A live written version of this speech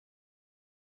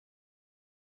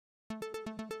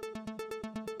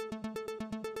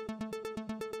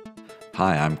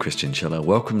Hi, I'm Chris Chinchilla.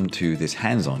 Welcome to this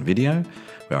hands-on video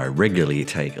where I regularly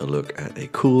take a look at a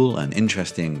cool and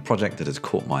interesting project that has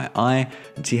caught my eye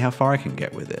and see how far I can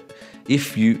get with it.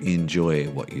 If you enjoy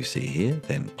what you see here,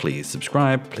 then please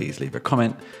subscribe, please leave a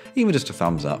comment, even just a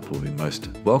thumbs up will be most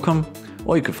welcome.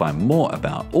 Or you can find more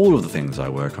about all of the things I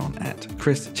work on at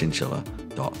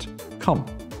chrischinchilla.com.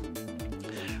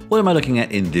 What am I looking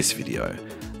at in this video?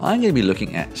 I'm going to be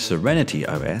looking at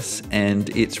SerenityOS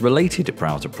and its related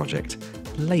browser project,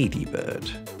 Ladybird.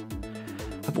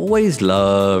 I've always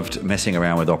loved messing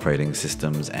around with operating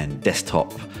systems and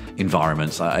desktop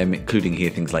environments. I'm including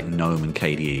here things like GNOME and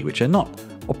KDE, which are not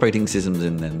operating systems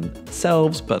in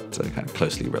themselves, but kind of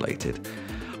closely related.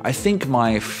 I think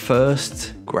my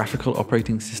first graphical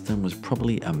operating system was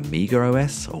probably Amiga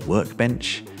OS or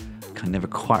Workbench. I can never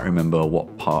quite remember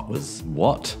what part was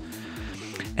what.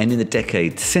 And in the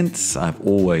decades since, I've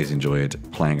always enjoyed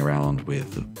playing around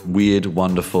with weird,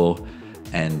 wonderful,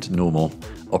 and normal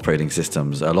operating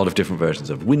systems. A lot of different versions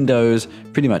of Windows,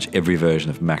 pretty much every version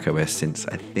of macOS since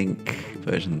I think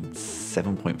version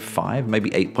 7.5, maybe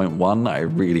 8.1, I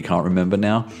really can't remember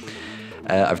now.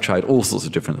 I've tried all sorts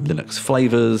of different Linux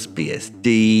flavors,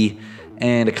 BSD,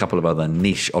 and a couple of other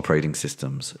niche operating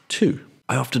systems too.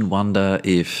 I often wonder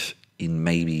if in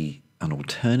maybe an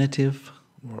alternative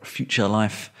or a future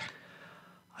life,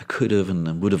 I could have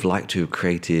and would have liked to have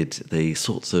created the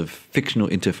sorts of fictional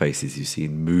interfaces you see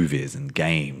in movies and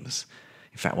games.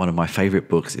 In fact, one of my favorite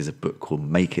books is a book called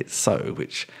Make It So,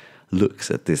 which looks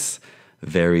at this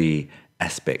very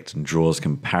aspect and draws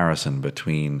comparison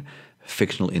between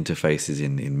fictional interfaces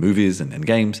in movies and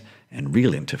games and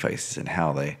real interfaces and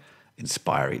how they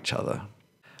inspire each other.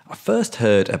 I first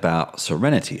heard about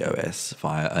SerenityOS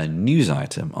via a news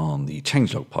item on the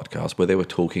Changelog podcast where they were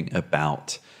talking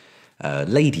about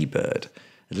Ladybird.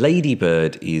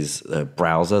 Ladybird is a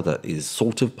browser that is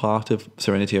sort of part of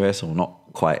SerenityOS, or not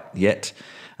quite yet.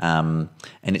 And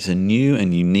it's a new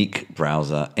and unique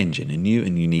browser engine, a new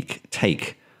and unique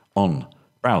take on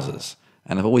browsers.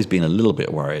 And I've always been a little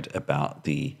bit worried about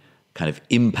the kind of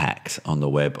impact on the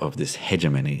web of this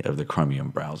hegemony of the Chromium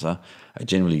browser. I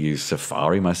generally use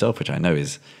Safari myself, which I know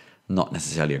is not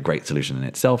necessarily a great solution in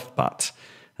itself, but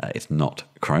it's not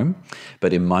Chrome.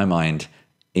 But in my mind,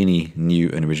 any new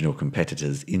and original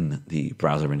competitors in the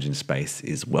browser engine space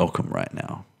is welcome right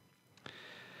now.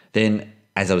 Then,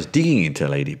 as I was digging into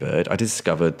Ladybird, I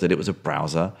discovered that it was a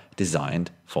browser designed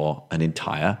for an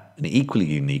equally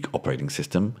unique operating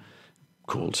system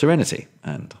called Serenity,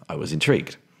 and I was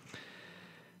intrigued.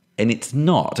 And it's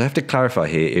not, I have to clarify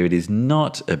here, it is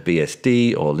not a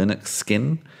BSD or Linux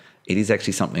skin. It is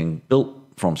actually something built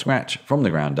from scratch, from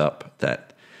the ground up,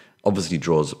 that obviously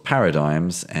draws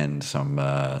paradigms and some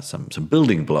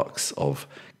building blocks of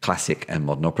classic and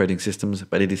modern operating systems,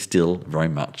 but it is still very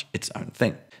much its own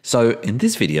thing. So in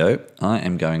this video, I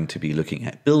am going to be looking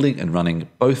at building and running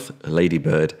both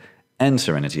Ladybird and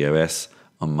SerenityOS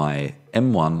on my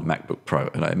M1 MacBook Pro.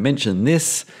 And I mention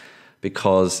this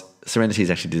because Serenity is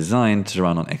actually designed to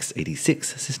run on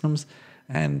x86 systems,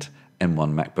 and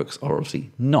M1 MacBooks are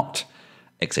obviously not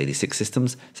x86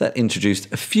 systems, so that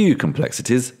introduced a few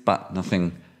complexities, but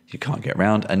nothing you can't get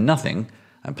around, and nothing,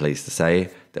 I'm pleased to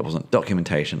say, there wasn't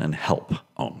documentation and help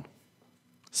on.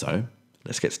 So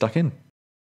let's get stuck in.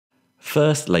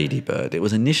 First, Ladybird. It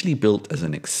was initially built as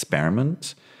an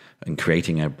experiment in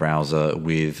creating a browser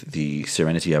with the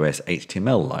SerenityOS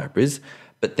HTML libraries,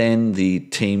 but then the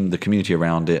community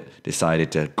around it,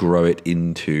 decided to grow it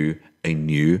into a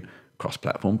new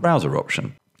cross-platform browser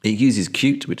option. It uses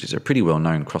Qt, which is a pretty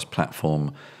well-known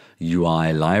cross-platform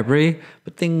UI library,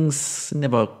 but things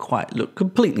never quite look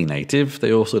completely native.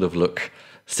 They all sort of look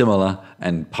similar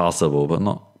and passable, but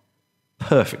not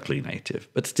perfectly native.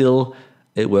 But still,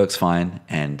 it works fine,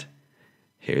 and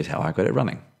here's how I got it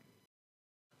running.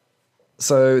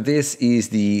 So this is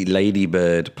the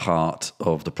Ladybird part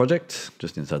of the project,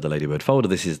 just inside the Ladybird folder.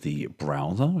 This is the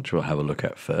browser, which we'll have a look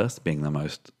at first, being the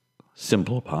most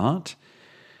simple part.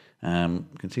 You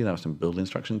can see there are some build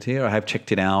instructions here. I have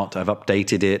checked it out. I've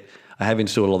updated it. I have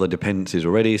installed all the dependencies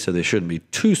already, so they shouldn't be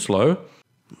too slow.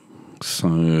 So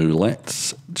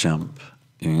let's jump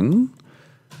in.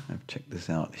 I've checked this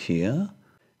out here.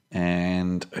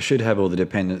 And I should have all the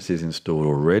dependencies installed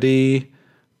already,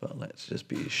 but let's just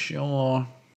be sure.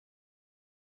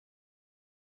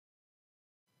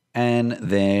 And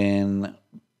then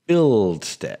build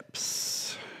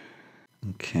steps.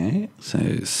 Okay, so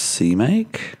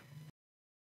CMake.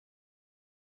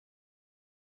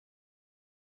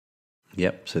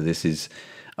 Yep, so this is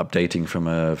updating from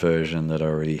a version that I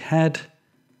already had.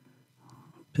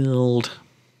 Build.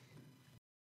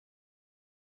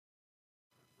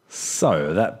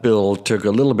 So that build took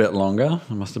a little bit longer.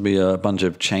 There must be a bunch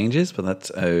of changes, but that's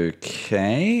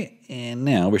okay. And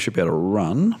now we should be able to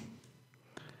run.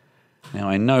 Now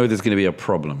I know there's going to be a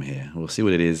problem here. We'll see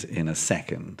what it is in a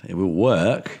second. It will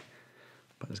work,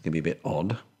 but it's going to be a bit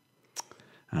odd.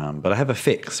 But I have a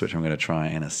fix, which I'm going to try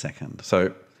in a second.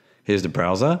 So here's the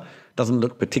browser. Doesn't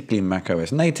look particularly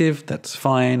macOS native. That's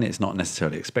fine. It's not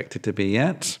necessarily expected to be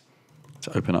yet. Let's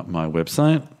open up my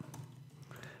website.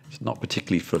 It's not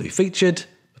particularly fully featured,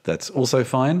 but that's also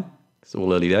fine. It's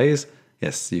all early days.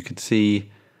 Yes, you can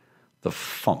see the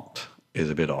font is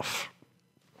a bit off.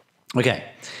 Okay.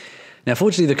 Now,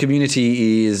 fortunately, the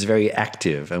community is very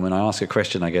active, and when I ask a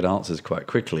question, I get answers quite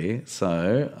quickly.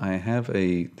 So I have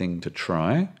a thing to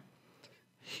try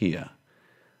here.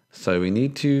 So we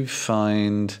need to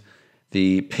find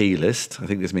the P list. I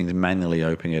think this means manually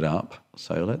opening it up.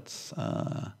 So let's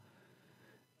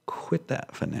quit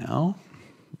that for now.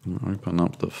 Open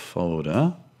up the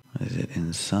folder. Is it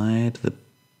inside the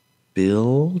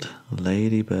build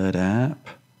Ladybird app?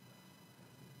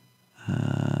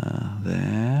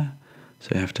 There. So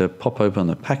you have to pop open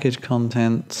the package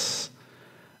contents,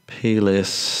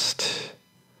 plist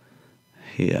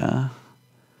here.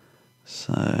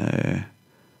 So I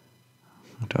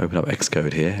have to open up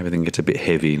Xcode here. Everything gets a bit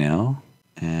heavy now.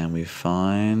 And we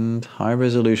find high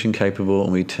resolution capable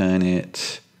and we turn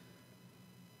it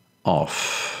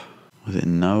off. Was it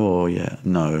no or yeah?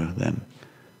 No then.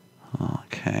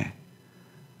 Okay.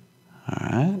 All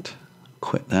right.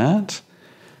 Quit that.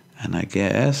 And I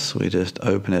guess we just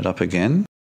open it up again.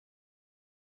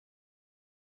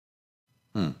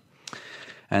 And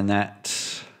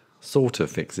that sort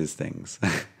of fixes things.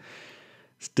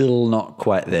 Still not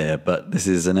quite there, but this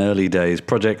is an early days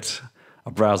project.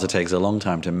 A browser takes a long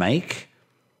time to make,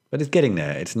 but it's getting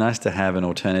there. It's nice to have an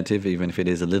alternative, even if it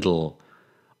is a little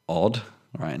odd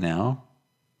right now.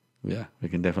 Yeah, we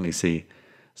can definitely see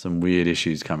some weird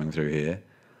issues coming through here.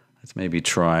 Let's maybe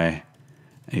try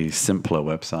a simpler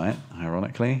website,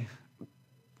 ironically.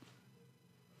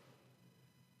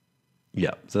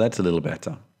 Yeah, so that's a little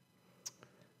better.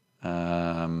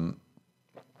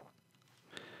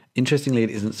 Interestingly, it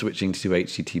isn't switching to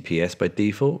HTTPS by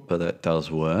default, but that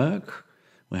does work.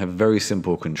 We have very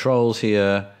simple controls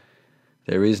here.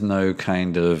 There is no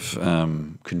kind of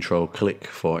control click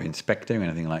for inspector or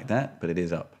anything like that, but it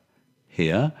is up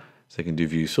here. So you can do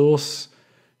view source,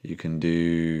 you can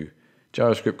do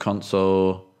JavaScript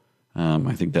console.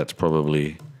 I think that's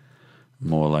probably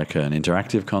more like an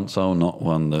interactive console, not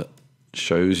one that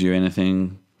shows you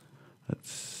anything.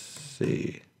 Let's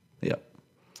see. Yep.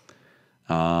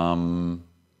 And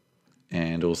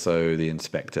also the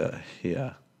inspector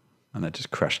here. And that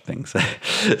just crashed things.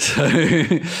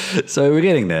 So we're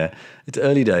getting there. It's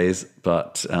early days,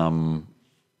 but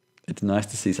it's nice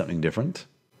to see something different.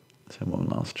 So one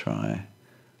last try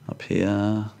up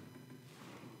here.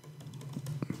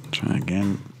 Try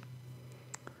again.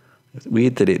 It's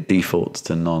weird that it defaults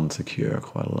to non-secure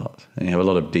quite a lot. And you have a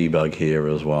lot of debug here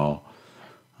as well.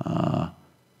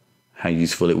 How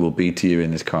useful it will be to you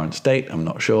in this current state, I'm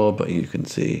not sure, but you can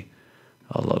see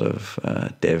a lot of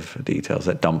dev details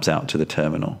that dumps out to the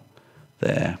terminal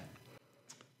there.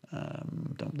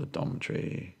 Dump the DOM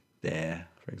tree there,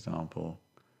 for example,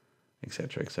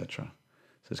 etc., etc.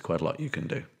 So there's quite a lot you can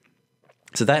do.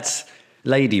 So that's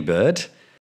Ladybird.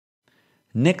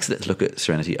 Next, let's look at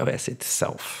SerenityOS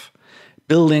itself.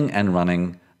 Building and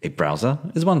running a browser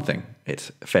is one thing.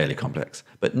 It's fairly complex,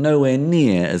 but nowhere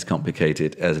near as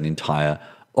complicated as an entire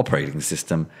operating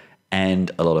system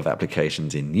and a lot of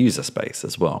applications in user space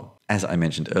as well. As I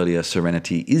mentioned earlier,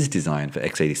 Serenity is designed for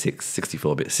x86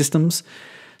 64-bit systems.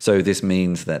 So this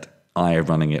means that I,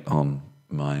 running it on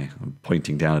I'm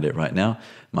pointing down at it right now,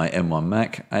 my M1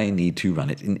 Mac, I need to run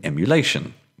it in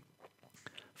emulation.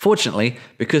 Fortunately,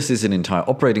 because it's an entire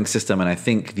operating system, and I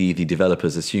think the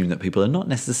developers assume that people are not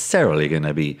necessarily going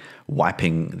to be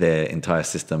wiping their entire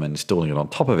system and installing it on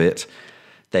top of it,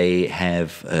 they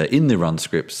have, in the run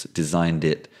scripts, designed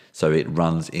it so it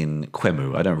runs in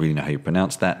QEMU. I don't really know how you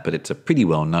pronounce that, but it's a pretty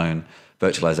well-known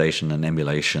virtualization and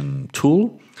emulation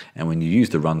tool. And when you use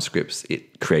the run scripts,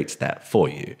 it creates that for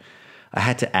you. I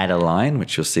had to add a line,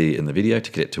 which you'll see in the video,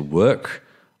 to get it to work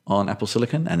on Apple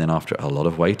Silicon. And then after a lot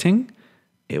of waiting,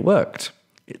 it worked.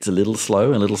 It's a little slow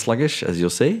and a little sluggish, as you'll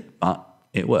see, but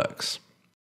it works.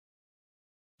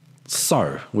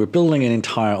 So we're building an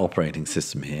entire operating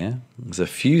system here. There's a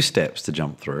few steps to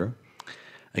jump through.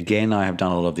 Again, I have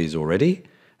done a lot of these already.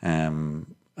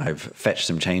 I've fetched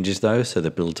some changes though, so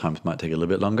the build times might take a little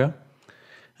bit longer.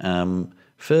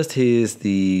 First, here's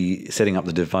the setting up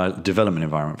the development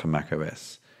environment for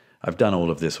macOS. I've done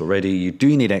all of this already. You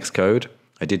do need Xcode.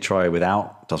 I did try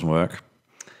without, doesn't work.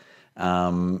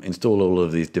 Install all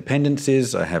of these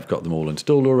dependencies. I have got them all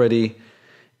installed already.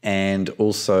 And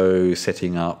also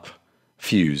setting up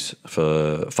Fuse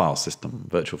for file system,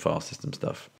 virtual file system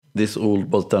stuff. This all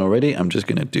was done already. I'm just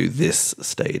going to do this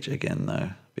stage again though,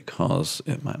 because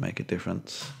it might make a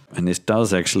difference. And this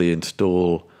does actually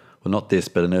install, well, not this,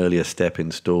 but an earlier step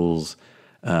installs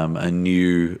a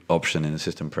new option in the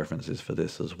system preferences for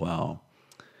this as well,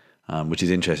 which is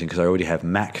interesting because I already have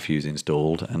Mac Fuse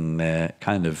installed and they're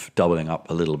kind of doubling up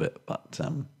a little bit, but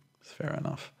it's fair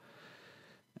enough.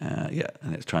 Yeah,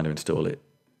 and it's trying to install it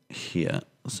here.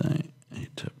 So I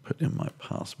need to put in my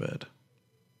password.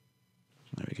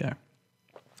 There we go.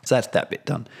 So that's that bit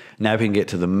done. Now we can get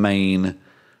to the main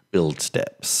build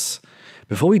steps.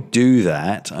 Before we do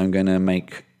that, I'm going to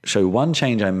show one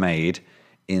change I made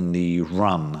in the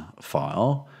run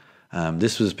file.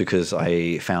 This was because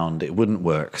I found it wouldn't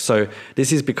work. So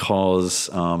this is because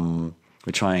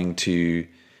we're trying to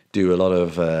do a lot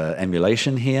of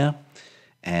emulation here.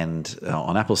 And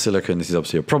on Apple Silicon, this is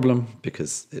obviously a problem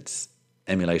because it's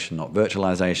emulation, not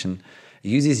virtualization. It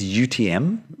uses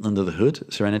UTM under the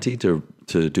hood, Serenity, to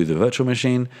do the virtual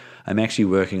machine. I'm actually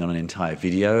working on an entire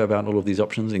video about all of these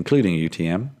options, including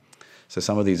UTM. So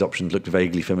some of these options looked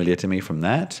vaguely familiar to me from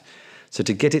that. So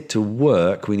to get it to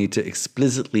work, we need to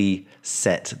explicitly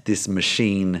set this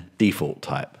machine default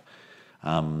type.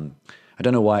 I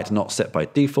don't know why it's not set by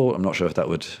default. I'm not sure if that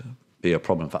would be a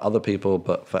problem for other people,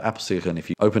 but for Apple Silicon, if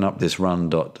you open up this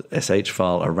run.sh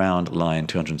file around line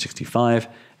 265,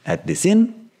 add this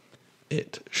in,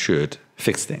 it should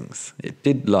fix things. It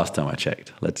did last time I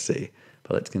checked. Let's see.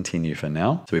 But let's continue for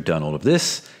now. So we've done all of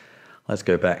this. Let's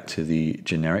go back to the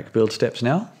generic build steps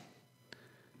now.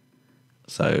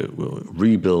 So we'll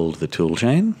rebuild the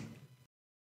toolchain.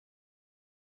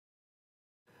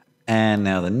 And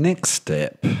now the next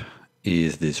step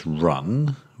is this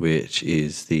run, which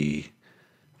is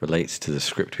relates to the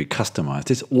script we customized.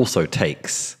 This also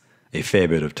takes a fair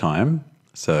bit of time.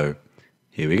 So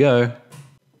here we go.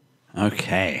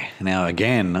 Okay, now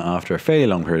again, after a fairly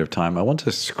long period of time, I want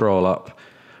to scroll up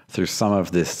through some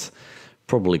of this.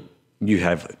 Probably you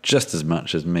have just as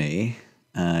much as me.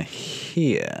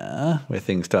 Here, where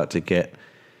things start to get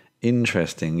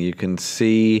interesting, you can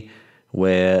see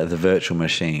where the virtual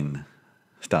machine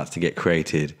starts to get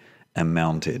created and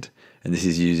mounted. And this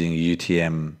is using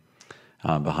UTM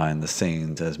behind the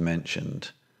scenes, as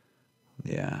mentioned.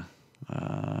 Yeah,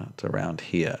 it's around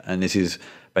here. And this is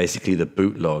basically the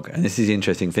boot log. And this is the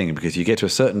interesting thing because you get to a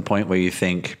certain point where you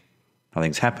think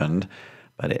nothing's happened,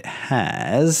 but it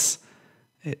has.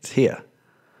 It's here.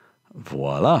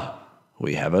 Voila.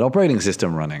 We have an operating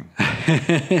system running.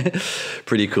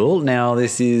 Pretty cool. Now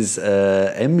this is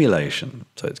emulation.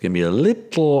 So it's going to be a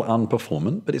little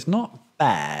unperformant, but it's not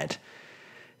bad.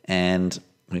 And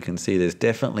we can see there's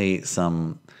definitely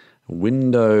some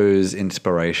Windows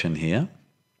inspiration here.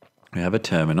 We have a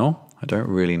terminal. I don't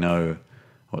really know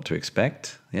what to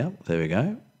expect. Yep, there we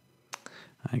go.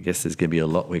 I guess there's going to be a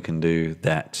lot we can do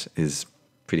that is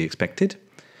pretty expected.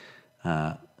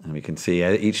 And we can see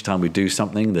each time we do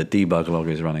something, the debug log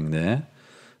is running there.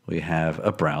 We have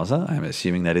a browser. I'm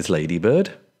assuming that is Ladybird.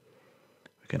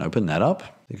 We can open that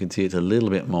up. You can see it's a little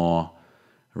bit more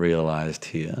realized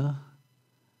here.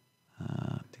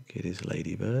 I think it is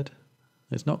Ladybird.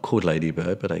 It's not called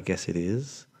Ladybird, but I guess it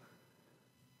is.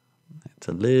 It's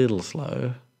a little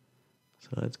slow. So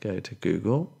let's go to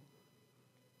Google.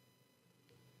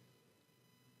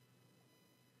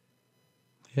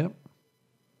 Yep.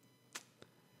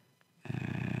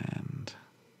 And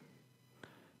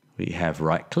we have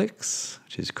right clicks,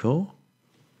 which is cool.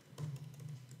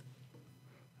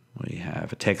 We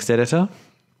have a text editor.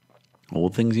 All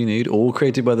things you need, all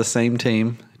created by the same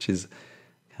team, which is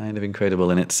kind of incredible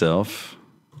in itself.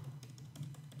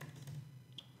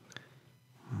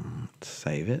 Let's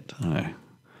save it. Oh, I'm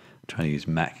trying to use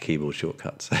Mac keyboard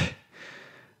shortcuts.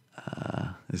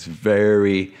 It's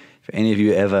very, if any of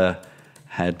you ever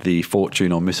had the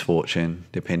fortune or misfortune,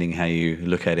 depending how you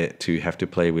look at it, to have to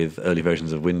play with early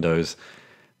versions of Windows,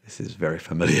 this is very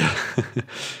familiar.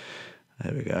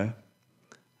 There we go.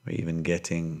 We're even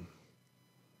getting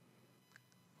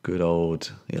good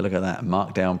old, yeah, look at that,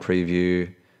 markdown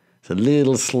preview. It's a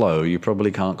little slow, you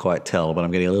probably can't quite tell, but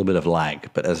I'm getting a little bit of lag.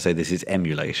 But as I say, this is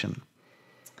emulation.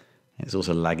 It's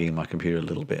also lagging my computer a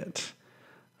little bit.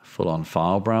 Full-on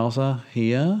file browser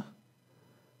here.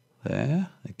 There,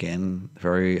 again,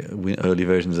 very early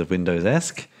versions of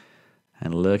Windows-esque.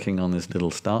 And lurking on this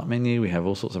little start menu, we have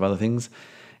all sorts of other things.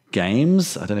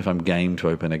 Games, I don't know if I'm game to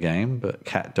open a game, but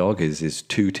cat dog is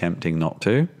too tempting not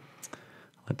to.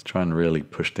 Let's try and really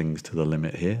push things to the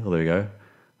limit here. Oh, there we go.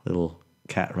 Little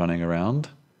cat running around.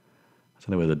 I don't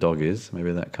know where the dog is.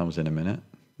 Maybe that comes in a minute.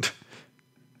 I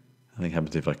think it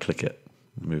happens if I click it.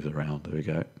 It moves around. There we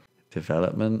go.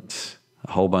 Development.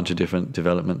 A whole bunch of different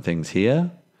development things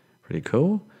here. Pretty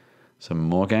cool. Some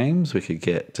more games. We could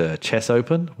get chess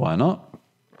open. Why not?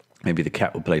 Maybe the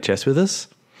cat will play chess with us.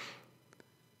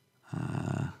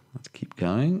 Let's keep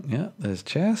going. Yeah, there's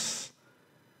chess.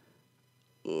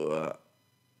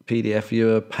 PDF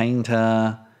viewer,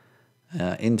 painter,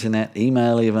 internet,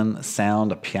 email even,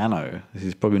 sound, a piano. This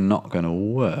is probably not going to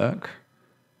work.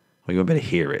 Well, you better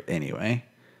hear it anyway.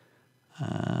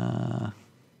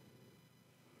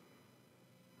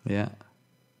 Yeah.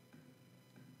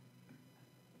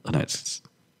 Oh no, it's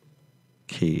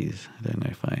keys. I don't know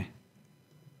if I...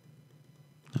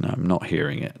 No, I'm not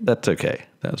hearing it. That's okay.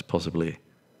 That was possibly...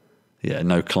 Yeah,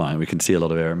 no client. We can see a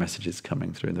lot of error messages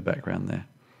coming through in the background there.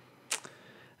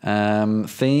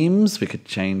 Themes. We could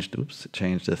change... Oops,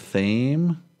 change the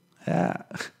theme. Yeah.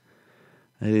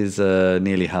 It is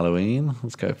nearly Halloween.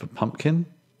 Let's go for pumpkin.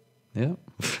 Yeah.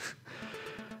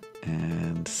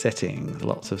 And settings.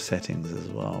 Lots of settings as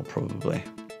well, probably.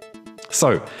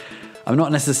 So, I'm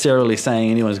not necessarily saying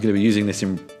anyone's going to be using this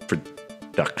in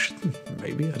production.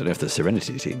 Maybe. I don't know if the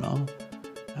Serenity team are.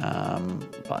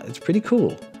 But it's pretty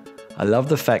cool. I love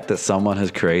the fact that someone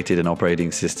has created an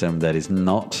operating system that is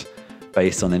not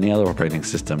based on any other operating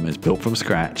system. It's built from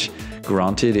scratch.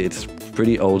 Granted, it's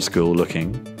pretty old school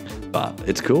looking, but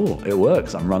it's cool. It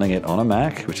works. I'm running it on a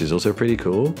Mac, which is also pretty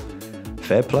cool.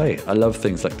 Fair play. I love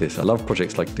things like this. I love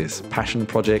projects like this. Passion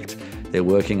project. They're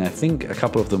working, I think, a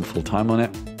couple of them full-time on it.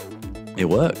 It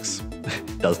works.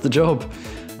 Does the job.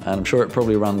 And I'm sure it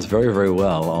probably runs very, very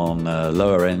well on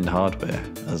lower-end hardware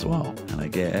as well. And I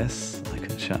guess I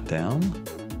can shut down,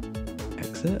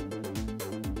 exit,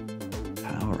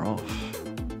 power off.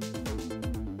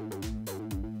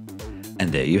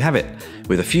 And there you have it.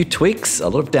 With a few tweaks, a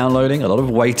lot of downloading, a lot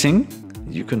of waiting,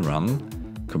 you can run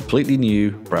completely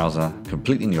new browser,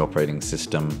 completely new operating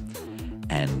system,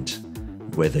 and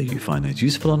whether you find those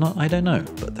useful or not, I don't know.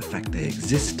 But the fact they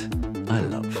exist, I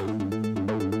love.